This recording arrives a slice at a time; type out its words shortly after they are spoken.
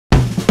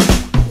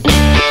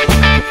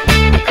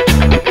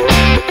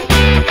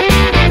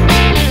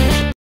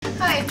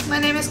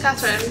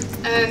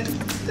Catherine, and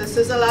this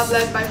is a lab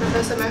led by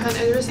Professor Mohan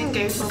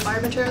Edirisinghe for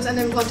biomaterials and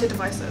implanted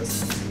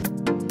devices.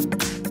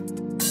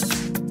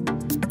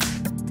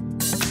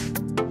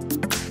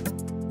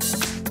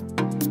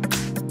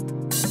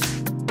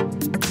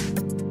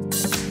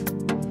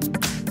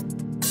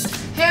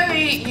 Here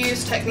we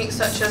use techniques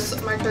such as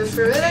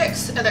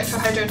microfluidics,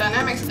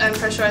 electrohydrodynamics and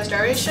pressurized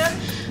aeration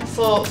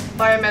for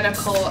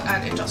biomedical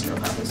and industrial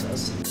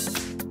purposes.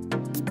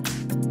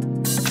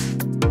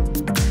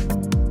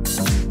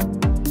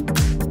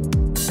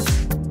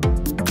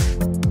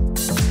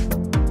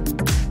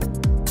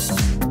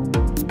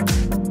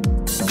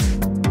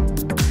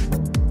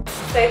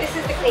 So this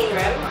is the clean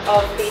room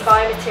of the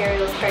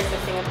Biomaterials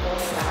Processing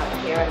Lab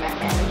here at Met.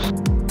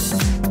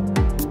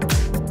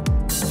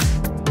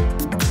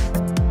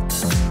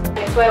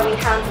 It's where we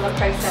handle and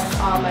process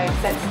our most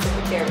sensitive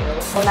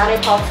materials, or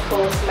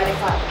nanoparticles for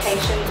medical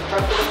applications,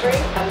 drug delivery,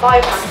 and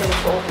biopatterns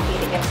for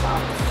orthopedic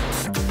implants.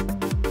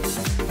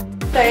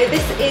 So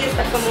this is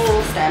a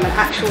femoral stem, an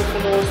actual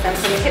femoral stem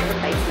from a hip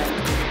replacement.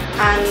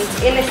 And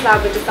in this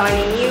lab we're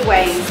designing new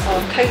ways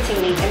of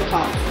coating these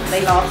implants so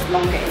they last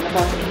longer in the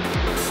body,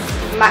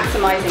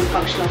 maximising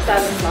functional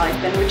service life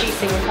and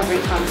reducing recovery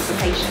times for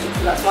patients.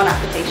 So that's one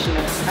application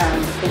of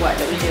the work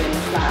that we do in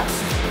this lab.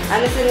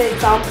 And this is an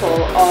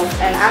example of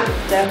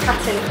the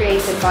pattern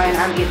created by an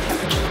ambient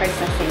temperature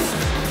processing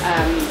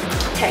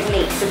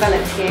technique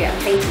developed here and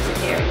patented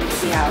here at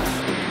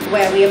UCL,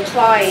 where we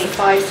apply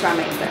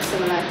bioceramics that are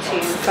similar to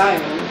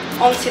bone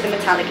onto the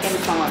metallic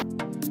implant.